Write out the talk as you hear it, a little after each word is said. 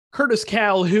Curtis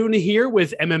Calhoun here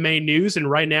with MMA News, and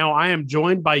right now I am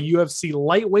joined by UFC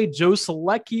lightweight Joe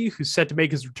Solecki, who's set to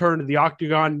make his return to the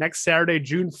Octagon next Saturday,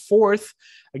 June 4th,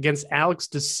 against Alex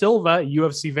da Silva,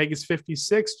 UFC Vegas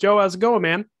 56. Joe, how's it going,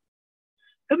 man?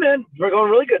 Good, man. We're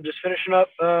going really good. Just finishing up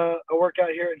a workout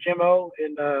here at Gym O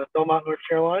in Belmont, North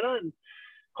Carolina, and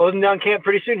closing down camp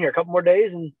pretty soon here. A couple more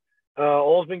days, and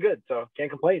all's been good, so can't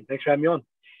complain. Thanks for having me on.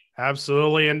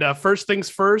 Absolutely. And first things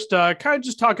first, kind of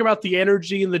just talk about the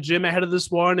energy in the gym ahead of this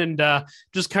one, and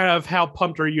just kind of how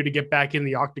pumped are you to get back in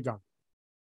the Octagon?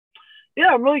 Yeah,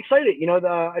 I'm really excited.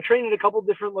 I train at a couple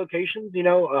different locations.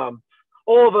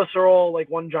 All of us are all like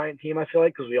one giant team, I feel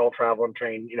like, because we all travel and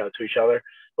train, to each other.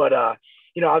 But,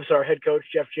 obviously our head coach,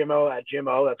 Jeff Jimmo at Gym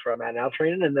O, that's where I'm at now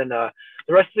training. And then the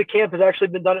rest of the camp has actually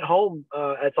been done at home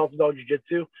at Salty Dog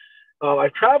Jiu-Jitsu.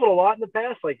 I've traveled a lot in the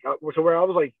past, to where I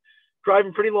was like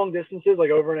driving pretty long distances, like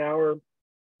over an hour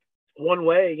one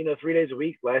way, 3 days a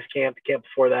week, last camp, the camp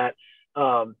before that.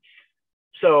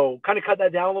 So kind of cut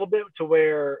that down a little bit to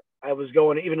where I was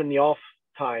going even in the off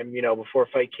time, before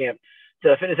fight camp,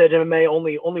 to fitness edge MMA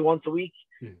only once a week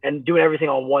and doing everything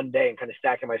on one day and kind of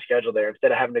stacking my schedule there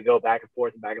instead of having to go back and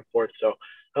forth and back and forth. So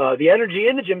the energy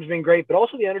in the gym's been great, but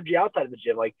also the energy outside of the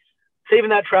gym, like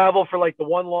saving that travel for like the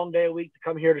one long day a week to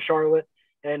come here to Charlotte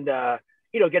and,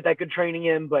 get that good training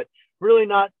in, but really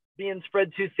not being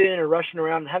spread too thin or rushing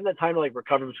around and having that time to like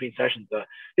recover between sessions.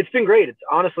 It's been great. It's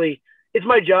honestly, it's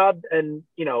my job. And,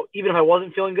 even if I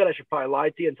wasn't feeling good, I should probably lie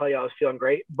to you and tell you I was feeling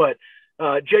great, but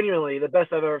genuinely the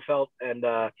best I've ever felt. And,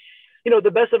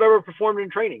 the best I've ever performed in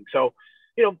training. So,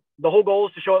 the whole goal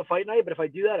is to show up fight night, but if I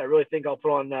do that, I really think I'll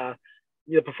put on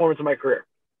the performance of my career.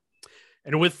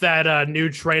 And with that new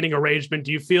training arrangement,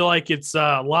 do you feel like it's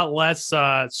a lot less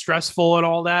stressful and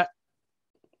all that?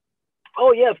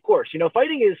 Oh yeah, of course.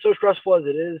 Fighting is so stressful as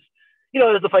it is.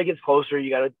 As the fight gets closer, you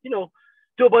got to,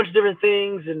 do a bunch of different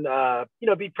things and,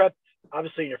 be prepped,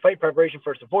 obviously, in your fight preparation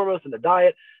first and foremost, and the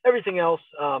diet, everything else.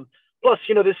 Plus,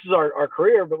 this is our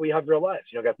career, but we have real lives,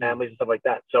 got families and stuff like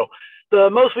that. So the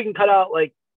most we can cut out,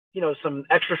 like, some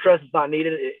extra stress that's not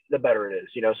needed, the better it is,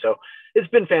 So it's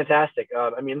been fantastic.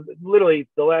 Literally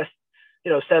the last,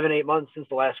 7-8 months since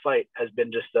the last fight has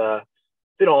been just,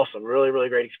 been awesome. Really, really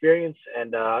great experience.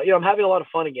 And, I'm having a lot of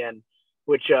fun again,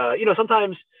 which,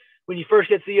 sometimes when you first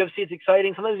get to the UFC, it's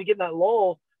exciting. Sometimes you get in that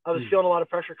lull. I was feeling a lot of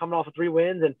pressure coming off of 3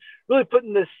 wins and really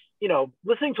putting this,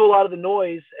 listening to a lot of the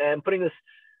noise and putting this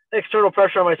external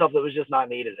pressure on myself that was just not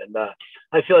needed. And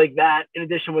I feel like that, in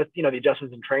addition with, the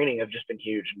adjustments in training, have just been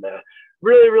huge and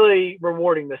really, really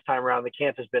rewarding this time around. The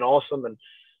camp has been awesome and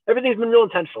everything's been real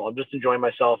intentional. I'm just enjoying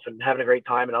myself and having a great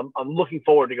time. And I'm looking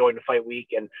forward to going to fight week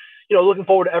and, looking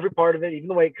forward to every part of it, even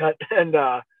the weight cut. And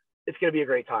it's going to be a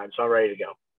great time. So I'm ready to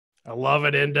go. I love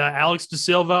it. And Alex da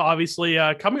Silva, obviously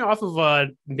coming off of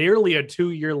nearly a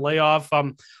 2-year layoff.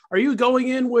 Are you going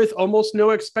in with almost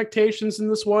no expectations in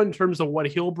this one in terms of what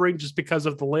he'll bring just because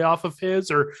of the layoff of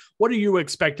his, or what are you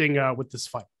expecting with this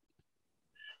fight?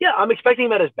 Yeah, I'm expecting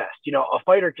him at his best. A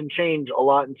fighter can change a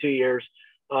lot in 2 years.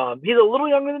 He's a little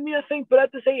younger than me, I think, but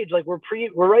at this age, like we're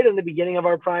right in the beginning of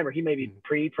our prime, or he may be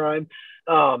pre-prime.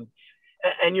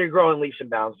 And you're growing leaps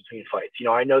and bounds between fights.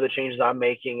 I know the changes I'm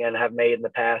making and have made in the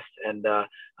past, and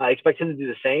I expect him to do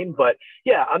the same. But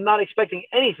yeah, I'm not expecting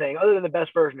anything other than the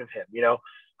best version of him.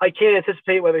 I can't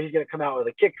anticipate whether he's going to come out with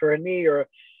a kick or a knee or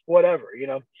whatever.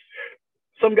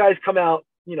 Some guys come out,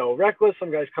 reckless.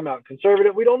 Some guys come out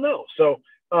conservative. We don't know. So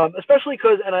especially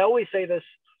because, and I always say this,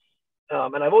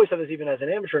 and I've always said this even as an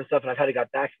amateur and stuff, and I've had to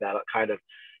get back to that kind of,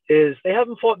 is they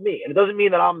haven't fought me. And it doesn't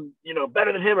mean that I'm,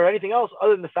 better than him or anything else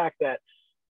other than the fact that,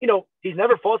 he's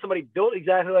never fought somebody built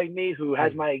exactly like me who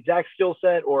has my exact skill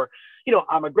set, or,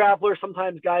 I'm a grappler.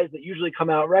 Sometimes guys that usually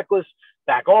come out reckless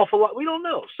back off a lot. We don't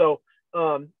know. So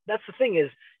that's the thing,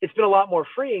 is it's been a lot more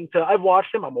freeing to, I've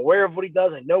watched him. I'm aware of what he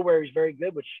does. I know where he's very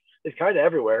good, which is kind of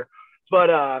everywhere.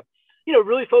 But,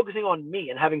 really focusing on me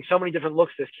and having so many different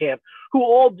looks this camp who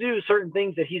all do certain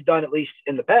things that he's done, at least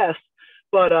in the past,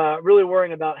 but really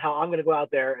worrying about how I'm going to go out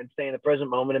there and stay in the present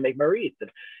moment and make my reads. And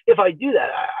if I do that,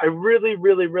 I really,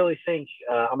 really, really think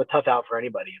I'm a tough out for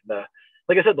anybody. And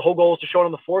like I said, the whole goal is to show it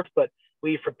on the 4th, but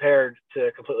we've prepared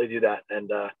to completely do that and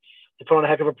to put on a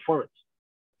heck of a performance.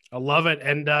 I love it.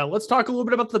 And let's talk a little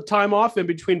bit about the time off in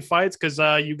between fights, because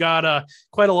you got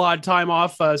quite a lot of time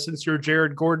off since your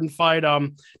Jared Gordon fight. Do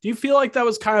you feel like that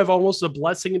was kind of almost a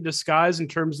blessing in disguise in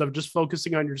terms of just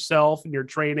focusing on yourself and your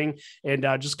training and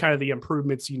just kind of the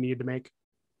improvements you need to make?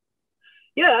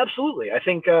 Yeah, absolutely. I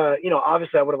think,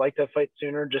 obviously I would have liked to fight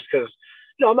sooner just because,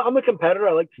 I'm a competitor.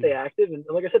 I like to stay active. And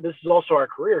like I said, this is also our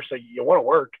career, so you want to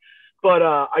work. But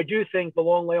I do think the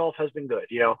long layoff has been good.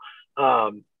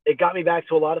 it got me back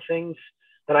to a lot of things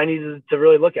that I needed to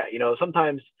really look at. You know,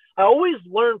 sometimes I always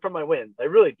learn from my wins. I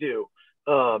really do.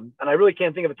 And I really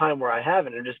can't think of a time where I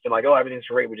haven't and just been like, oh, everything's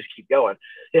great. We just keep going.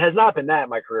 It has not been that in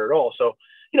my career at all. So,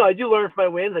 you know, I do learn from my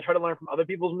wins. I try to learn from other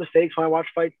people's mistakes when I watch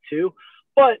fights too.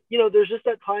 But, you know, there's just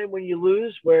that time when you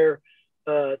lose where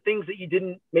things that you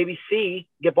didn't maybe see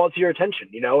get brought to your attention,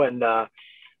 you know, and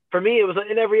for me, it was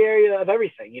in every area of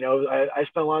everything. You know, I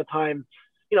spent a lot of time,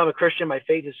 you know, I'm a Christian. My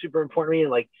faith is super important to me,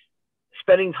 and like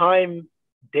spending time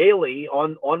daily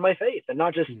on my faith and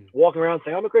not just walking around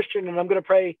saying I'm a Christian and I'm going to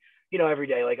pray, you know, every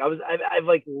day. Like I've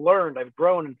like learned, I've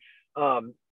grown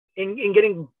in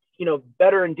getting, you know,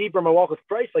 better and deeper in my walk with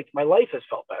Christ. Like my life has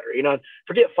felt better, you know, and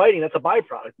forget fighting. That's a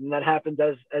byproduct. And that happens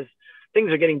as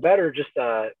things are getting better, just,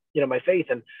 you know, my faith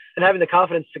and having the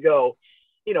confidence to go,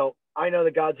 you know, I know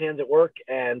that God's hand's at work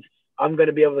and I'm going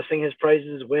to be able to sing his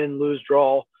praises, win, lose,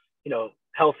 draw, you know,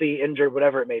 healthy, injured,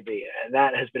 whatever it may be. And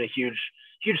that has been a huge,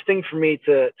 huge thing for me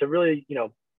to really, you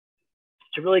know,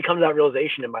 to really come to that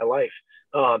realization in my life.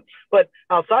 But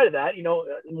outside of that, you know,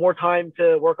 more time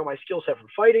to work on my skill set from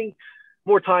fighting,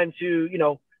 more time to, you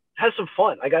know, have some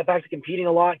fun. I got back to competing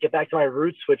a lot, get back to my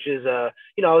roots, which is,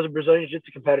 you know, I was a Brazilian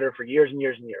Jiu-Jitsu competitor for years and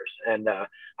years and years. And I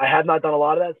have not done a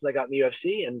lot of that since I got in the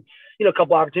UFC. And, you know, a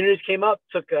couple opportunities came up,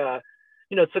 took the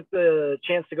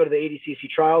chance to go to the ADCC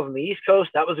trials on the East Coast.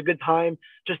 That was a good time.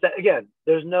 Just that, again,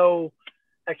 there's no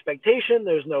expectation.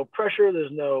 There's no pressure.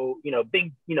 There's no, you know,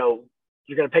 big, you know,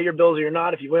 you're going to pay your bills or you're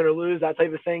not, if you win or lose, that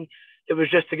type of thing. It was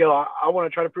just to go, I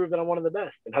want to try to prove that I'm one of the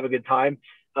best and have a good time.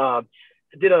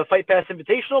 Did a Fight Pass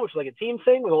Invitational, which was like a team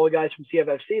thing with all the guys from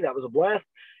CFFC. That was a blast.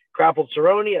 Grappled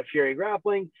Cerrone at Fury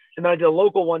Grappling. And then I did a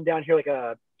local one down here, like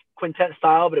a quintet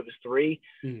style, but it was three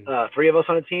of us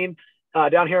on a team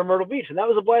down here in Myrtle Beach. And that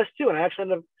was a blast too. And I actually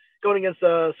ended up going against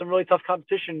some really tough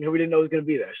competition who we didn't know was going to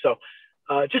be there. So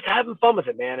just having fun with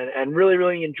it, man, and really,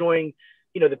 really enjoying,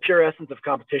 you know, the pure essence of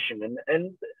competition.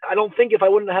 And I don't think if I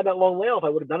wouldn't have had that long layoff, I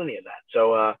would have done any of that.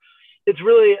 So it's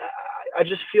really, I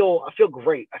feel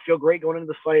great. I feel great going into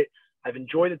this fight. I've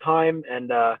enjoyed the time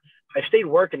and I stayed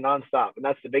working nonstop. And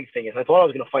that's the big thing is I thought I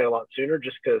was going to fight a lot sooner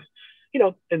just because, you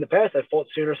know, in the past I fought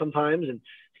sooner sometimes and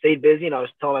stayed busy and I was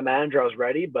telling my manager I was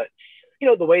ready, but you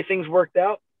know, the way things worked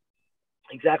out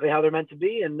exactly how they're meant to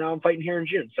be. And now I'm fighting here in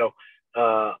June. So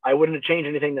I wouldn't have changed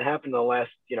anything that happened in the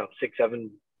last, you know, 6,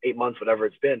 7, 8 months, whatever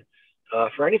it's been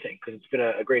for anything. Cause it's been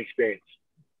a great experience.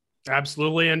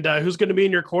 Absolutely. And who's going to be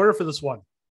in your corner for this one?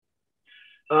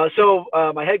 So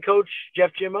my head coach,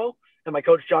 Jeff Jimmo, and my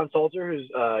coach, John Salter, who's,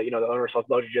 you know, the owner of South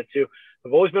Bell Jiu-Jitsu,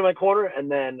 have always been in my corner.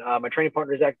 And then my training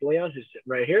partner, Zach DeLeon, who's sitting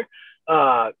right here,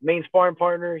 main sparring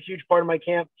partner, huge part of my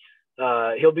camp.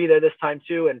 He'll be there this time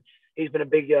too. And he's been a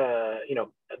big, you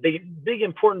know, a big,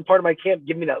 important part of my camp,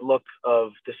 giving me that look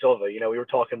of Da Silva. You know, we were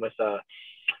talking with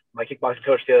my kickboxing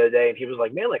coach the other day, and he was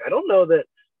like, man, like, I don't know that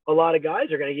a lot of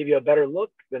guys are going to give you a better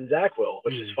look than Zach will,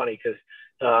 which is funny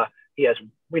because he has,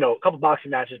 you know, a couple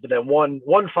boxing matches, but then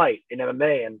one fight in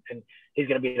MMA, and he's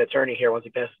going to be an attorney here once he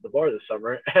passes the bar this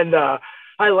summer. And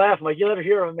I laugh. I'm like, you'll never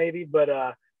hear of him maybe, but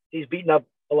he's beating up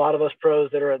a lot of us pros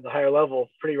that are at the higher level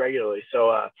pretty regularly.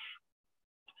 So,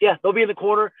 yeah, they'll be in the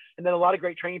corner. And then a lot of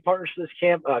great training partners for this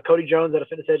camp. Cody Jones at a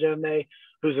Fitness Edge MMA,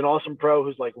 who's an awesome pro,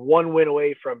 who's like one win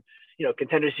away from, you know,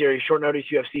 Contender Series, short notice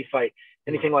UFC fight,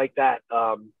 anything like that.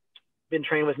 Been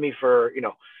training with me for, you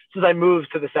know, since I moved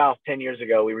to the South 10 years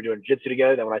ago. We were doing jiu-jitsu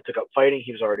together. Then when I took up fighting,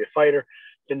 he was already a fighter.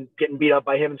 Been getting beat up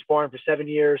by him and sparring for 7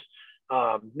 years.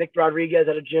 Nick Rodriguez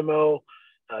at a Jimmo,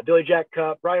 Billy Jack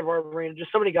Cup, Brian Barberina,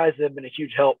 just so many guys that have been a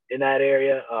huge help in that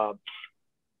area.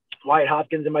 Wyatt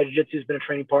Hopkins in my jiu-jitsu has been a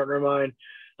training partner of mine.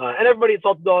 And everybody at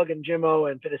Salt Dog and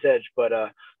Jimmo and Fitness Edge. But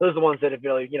those are the ones that have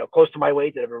really, you know, close to my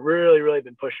weight that have really, really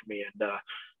been pushing me. And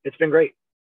it's been great.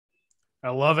 I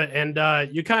love it. And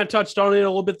you kind of touched on it a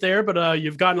little bit there, but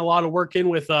you've gotten a lot of work in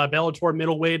with Bellator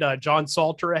middleweight, John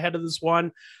Salter ahead of this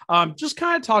one. Just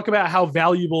kind of talk about how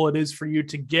valuable it is for you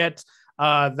to get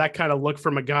that kind of look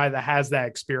from a guy that has that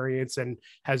experience and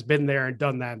has been there and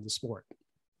done that in the sport.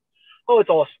 Oh, it's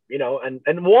awesome. You know,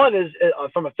 and one is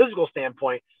from a physical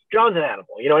standpoint, John's an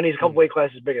animal, you know, and he's a couple weight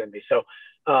classes bigger than me. So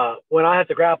when I have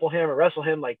to grapple him or wrestle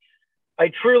him, like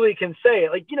I truly can say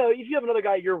it. Like, you know, if you have another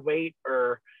guy your weight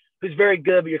or who's very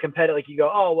good, but you're competitive, like you go,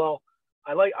 oh, well,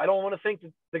 I don't want to think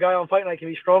that the guy I'm fighting I can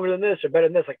be stronger than this or better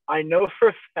than this. Like I know for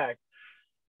a fact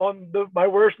on my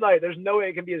worst night, there's no way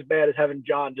it can be as bad as having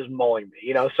John just mauling me,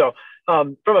 you know? So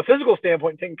from a physical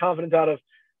standpoint, taking confidence out of,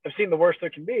 I've seen the worst there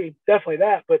can be, definitely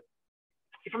that. But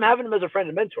from having him as a friend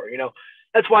and mentor, you know,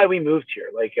 that's why we moved here.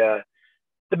 Like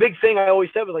the big thing I always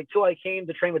said was like, till I came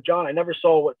to train with John, I never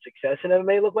saw what success in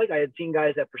MMA looked like. I had seen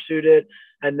guys that pursued it.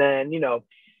 And then, you know,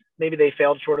 maybe they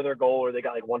failed short of their goal, or they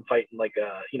got like one fight in like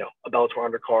a Bellator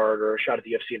undercard or a shot at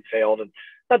the UFC and failed. And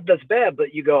that's bad,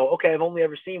 but you go, okay, I've only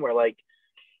ever seen where like,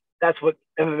 that's what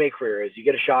MMA career is. You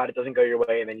get a shot, it doesn't go your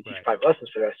way, and then you teach 5 lessons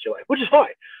for the rest of your life, which is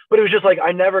fine. But it was just like,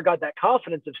 I never got that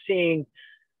confidence of seeing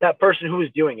that person who was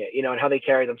doing it, and how they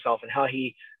carried themselves and how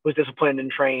he was disciplined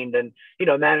and trained and,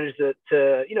 managed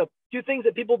to do things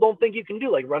that people don't think you can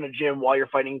do, like run a gym while you're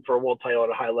fighting for a world title at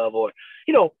a high level,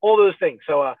 or, all those things.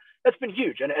 So that's been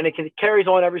huge. And it carries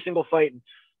on every single fight.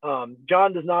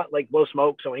 John does not like blow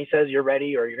smoke. So when he says you're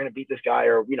ready, or you're going to beat this guy,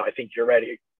 or, I think you're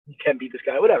ready, you can beat this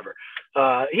guy, whatever.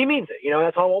 He means it.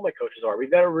 That's how all my coaches are. We've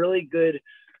got a really good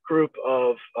group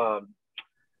of,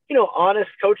 honest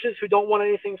coaches who don't want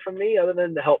anything from me other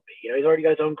than to help me. He's already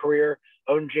got his own career,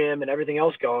 own gym, and everything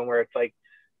else going, where it's like,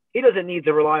 he doesn't need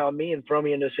to rely on me and throw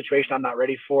me into a situation I'm not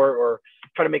ready for, or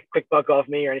try to make a quick buck off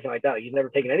me or anything like that. He's never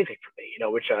taken anything from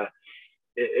me, which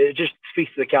it just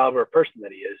speaks to the caliber of person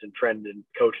that he is, and friend and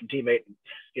coach and teammate and,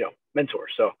 mentor.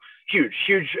 So huge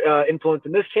influence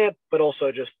in this camp, but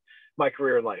also just my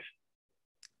career in life.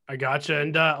 I gotcha.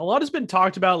 And a lot has been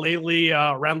talked about lately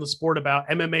around the sport about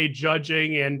MMA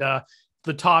judging and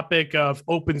the topic of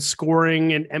open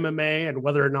scoring in MMA and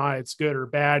whether or not it's good or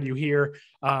bad. You hear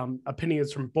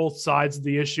opinions from both sides of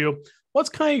the issue. What's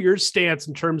kind of your stance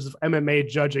in terms of MMA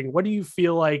judging? What do you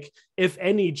feel like, if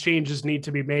any, changes need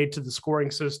to be made to the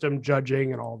scoring system,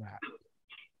 judging, and all that?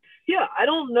 Yeah, I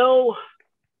don't know.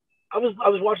 I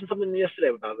was watching something yesterday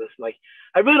about this. Like,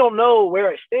 I really don't know where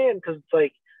I stand, because it's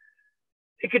like,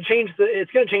 it's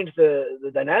going to change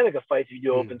the dynamic of fights if you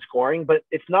do open scoring, but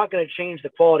it's not going to change the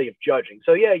quality of judging.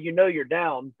 So yeah, you're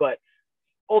down, but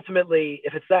ultimately,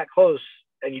 if it's that close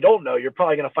and you don't know, you're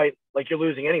probably going to fight like you're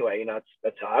losing anyway.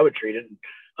 That's how I would treat it.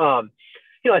 And,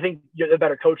 I think the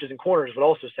better coaches and corners would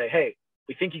also say, hey,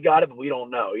 we think you got it, but we don't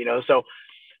know, so,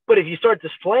 but if you start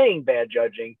displaying bad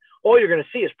judging, all you're going to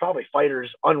see is probably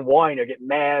fighters unwind or get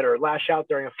mad or lash out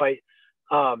during a fight.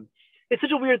 It's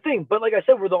such a weird thing, but like I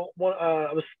said, we're the one.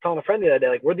 I was telling a friend the other day,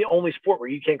 like, we're the only sport where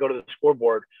you can't go to the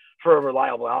scoreboard for a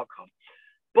reliable outcome.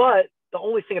 But the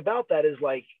only thing about that is,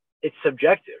 like, it's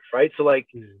subjective, right? So like,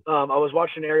 I was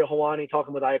watching Ariel Helwani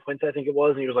talking with Iaquinta, I think it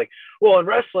was, and he was like, well, in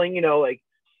wrestling, like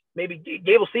maybe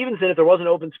Gable Stevenson, if there wasn't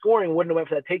open scoring, wouldn't have went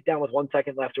for that takedown with 1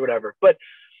 second left or whatever. But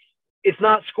it's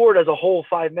not scored as a whole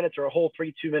 5 minutes or a whole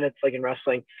 2 minutes like in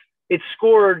wrestling. It's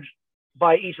scored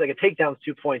by each, like a takedown's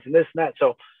 2 points and this and that.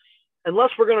 So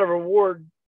unless we're going to reward,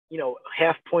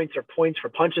 half points or points for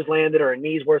punches landed or a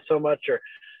knee's worth so much, or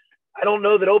I don't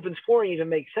know that open scoring even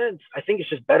makes sense. I think it's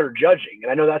just better judging.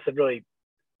 And I know that's a really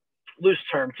loose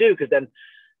term too, because then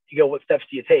you go, what steps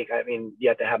do you take? I mean, you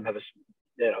have to have them have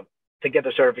to get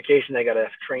the certification, they got to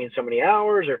train so many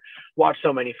hours or watch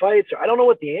so many fights. Or I don't know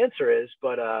what the answer is,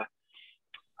 but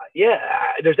yeah,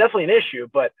 there's definitely an issue,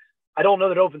 but I don't know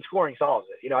that open scoring solves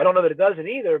it. I don't know that it doesn't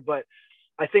either, but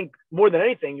I think more than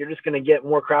anything, you're just going to get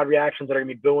more crowd reactions that are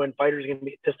going to be booing. Fighters are going to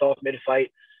be pissed off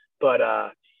mid-fight. But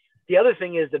the other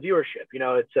thing is the viewership.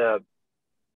 It's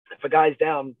if a guy's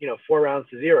down, 4 rounds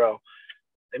to 0,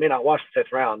 they may not watch the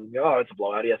 5th round. Oh, it's a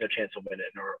blowout. He has no chance to win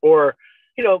it. Or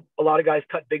a lot of guys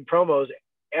cut big promos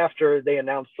after they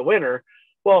announce the winner.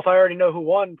 Well, if I already know who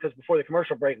won, because before the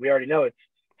commercial break, we already know it's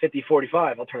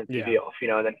 50-45, I'll turn the TV off,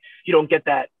 and then you don't get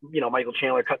that, Michael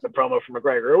Chandler cutting the promo from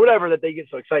McGregor or whatever that they get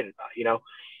so excited about,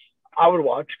 I would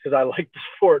watch because I like the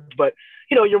sport, but,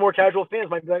 your more casual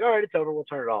fans might be like, all right, it's over, we'll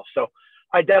turn it off. So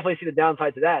I definitely see the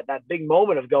downside to that. That big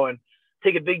moment of going,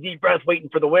 take a big deep breath, waiting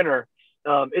for the winner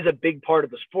is a big part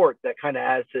of the sport that kind of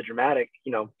adds to the dramatic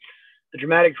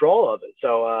draw of it.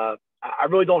 So I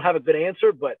really don't have a good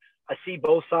answer, but I see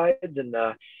both sides, and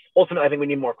ultimately, I think we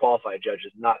need more qualified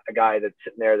judges, not a guy that's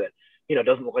sitting there that,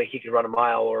 doesn't look like he can run a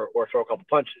mile or throw a couple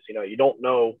punches. You don't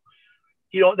know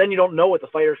what the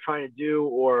fighter's trying to do,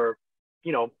 or,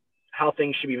 how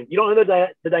things should be. You don't know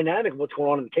the dynamic of what's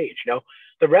going on in the cage.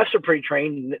 The refs are pretty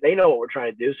trained and they know what we're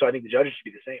trying to do. So I think the judges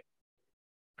should be the same.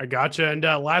 I gotcha. And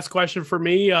last question for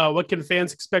me, what can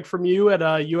fans expect from you at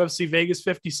UFC Vegas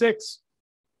 56?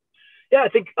 Yeah, I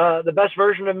think the best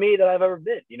version of me that I've ever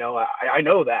been. I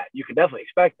know that. You can definitely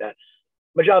expect that.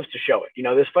 My job's to show it.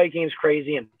 This fight game's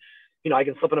crazy, and, I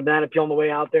can slip in a banana peel on the way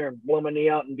out there and blow my knee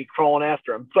out and be crawling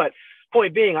after him. But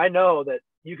point being, I know that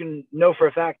you can know for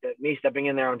a fact that me stepping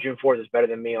in there on June 4th is better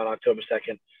than me on October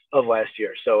 2nd of last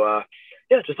year. So,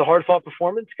 yeah, just a hard-fought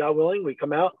performance. God willing, we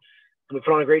come out and we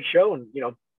put on a great show and,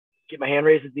 get my hand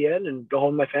raised at the end and go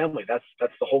home with my family. That's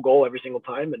the whole goal every single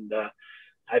time. And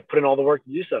I put in all the work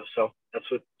to do so. So that's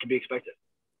what can be expected.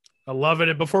 I love it.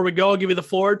 And before we go, I'll give you the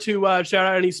floor to shout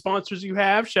out any sponsors you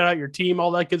have, shout out your team,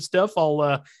 all that good stuff.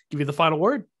 I'll give you the final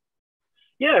word.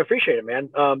 Yeah, I appreciate it, man.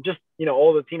 Just,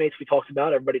 all the teammates we talked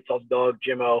about, everybody, Top Dog,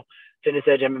 Jimmo, Fitness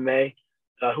Edge MMA,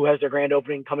 who has their grand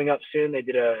opening coming up soon. They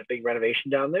did a big renovation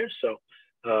down there, so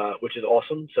which is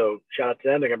awesome. So shout out to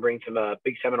them. They're gonna bring some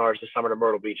big seminars this summer to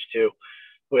Myrtle Beach too,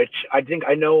 which I think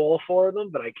I know all four of them,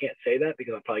 but I can't say that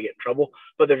because I'll probably get in trouble.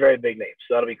 But they're very big names,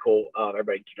 so that'll be cool.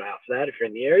 Everybody keep an eye out for that if you're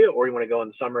in the area or you want to go in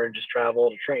the summer and just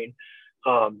travel to train.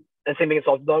 And same thing in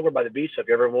Salt Dog, we're by the beach. So if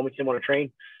you're ever in Wilmington, want to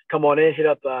train, come on in, hit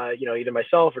up, either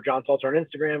myself or John Salter on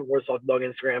Instagram or Salt Dog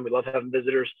Instagram. We love having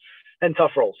visitors and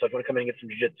tough rolls. So if you want to come in and get some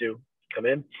jiu-jitsu, come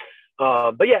in.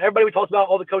 But yeah, everybody we talked about,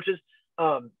 all the coaches,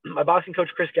 my boxing coach,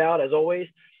 Chris Gowd, as always.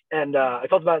 And I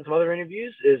talked about in some other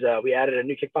interviews is we added a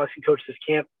new kickboxing coach this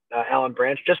camp, Alan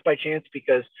Branch, just by chance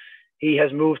because he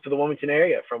has moved to the Wilmington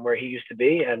area from where he used to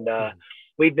be. And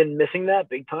we've been missing that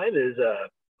big time is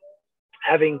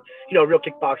having, a real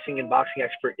kickboxing and boxing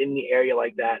expert in the area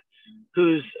like that,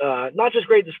 who's not just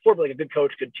great at the sport, but like a good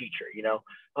coach, good teacher,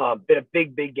 been a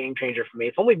big, big game changer for me.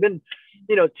 It's only been,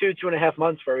 2.5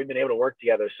 months where we've been able to work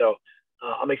together. So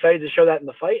I'm excited to show that in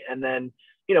the fight. And then,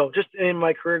 just in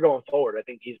my career going forward, I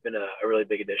think he's been a really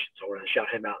big addition. So we're going to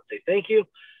shout him out and say thank you.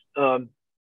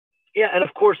 Yeah. And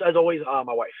of course, as always,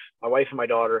 my wife and my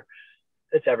daughter,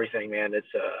 it's everything, man.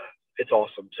 It's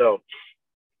awesome. So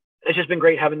it's just been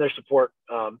great having their support,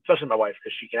 especially my wife,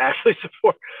 because she can actually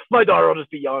support. My daughter will just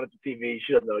be yelling at the TV.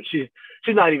 She doesn't know it.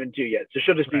 She's not even 2 yet, so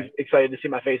she'll just be excited to see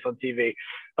my face on TV,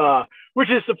 which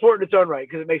is support in its own right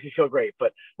because it makes me feel great.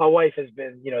 But my wife has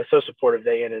been, so supportive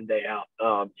day in and day out,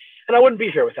 and I wouldn't be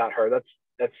here without her.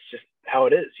 That's just how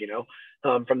it is,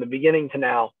 from the beginning to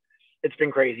now. It's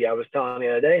been crazy. I was telling the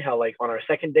other day how, like, on our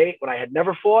second date when I had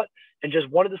never fought and just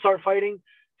wanted to start fighting,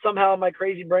 somehow in my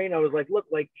crazy brain, I was like, look,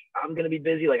 like, I'm going to be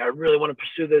busy. Like, I really want to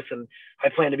pursue this. And I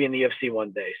plan to be in the UFC one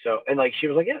day. So, and like, she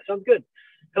was like, yeah, sounds good.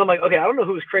 And I'm like, okay, I don't know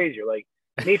who's crazier, like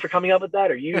me for coming up with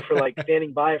that or you for like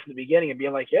standing by it from the beginning and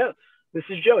being like, yeah, this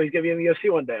is Joe. He's going to be in the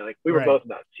UFC one day. Like, we were both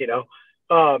nuts,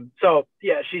 So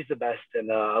yeah, she's the best.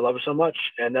 And I love her so much.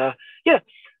 And yeah,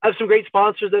 I have some great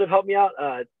sponsors that have helped me out.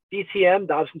 DTM,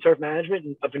 Dobson Turf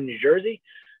Management up in New Jersey.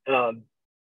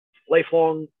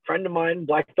 Lifelong friend of mine,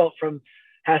 black belt from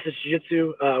Hassett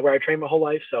Jiu-Jitsu, where I trained my whole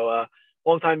life. So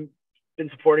long time been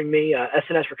supporting me.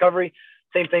 SNS Recovery,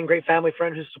 same thing, great family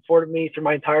friend who's supported me through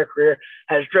my entire career,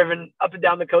 has driven up and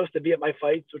down the coast to be at my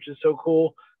fights, which is so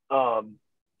cool.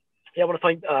 Yeah, I want to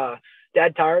thank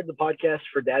Dad Tired, the podcast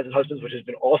for dads and husbands, which has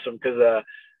been awesome because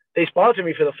they sponsored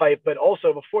me for the fight, but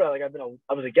also before that, like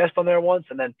I was a guest on there once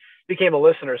and then became a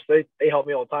listener. So they help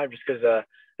me all the time just because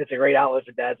it's a great outlet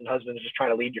for dads and husbands just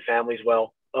trying to lead your families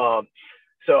well.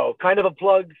 So kind of a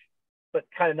plug, but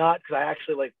kind of not because I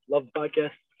actually love the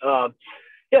podcast.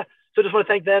 Yeah, so just want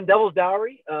to thank them. Devil's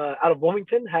Dowry out of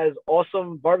Wilmington has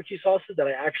awesome barbecue sauces that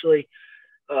I actually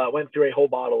went through a whole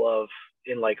bottle of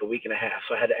in like a week and a half.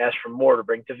 So I had to ask for more to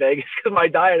bring to Vegas because my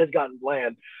diet has gotten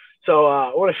bland. So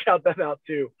I want to shout them out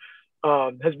too.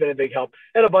 Has been a big help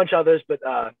and a bunch of others, but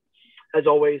as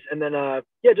always. And then,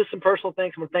 yeah, just some personal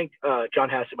thanks. I'm going to thank John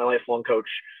Hassett, my lifelong coach,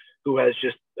 who has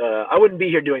just, I wouldn't be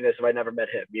here doing this if I never met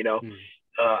him,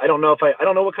 I don't know I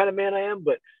don't know what kind of man I am,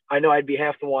 but I know I'd be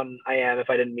half the one I am if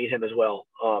I didn't meet him as well,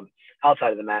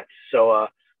 outside of the mat. So I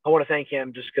want to thank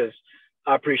him just because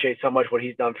I appreciate so much what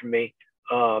he's done for me.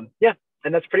 Yeah,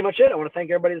 and that's pretty much it. I want to thank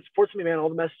everybody that supports me, man, all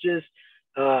the messages,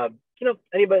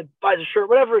 anybody buys a shirt,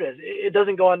 whatever it is, it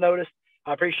doesn't go unnoticed.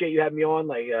 I appreciate you having me on.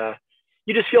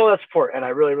 You just feel that support, and I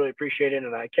really, really appreciate it,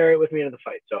 and I carry it with me into the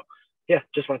fight. So, yeah,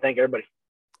 just want to thank everybody.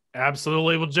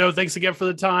 Absolutely. Well, Joe, thanks again for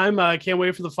the time. I can't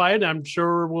wait for the fight. I'm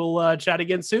sure we'll chat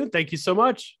again soon. Thank you so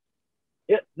much.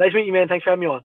 Yeah, nice meeting you, man. Thanks for having me on.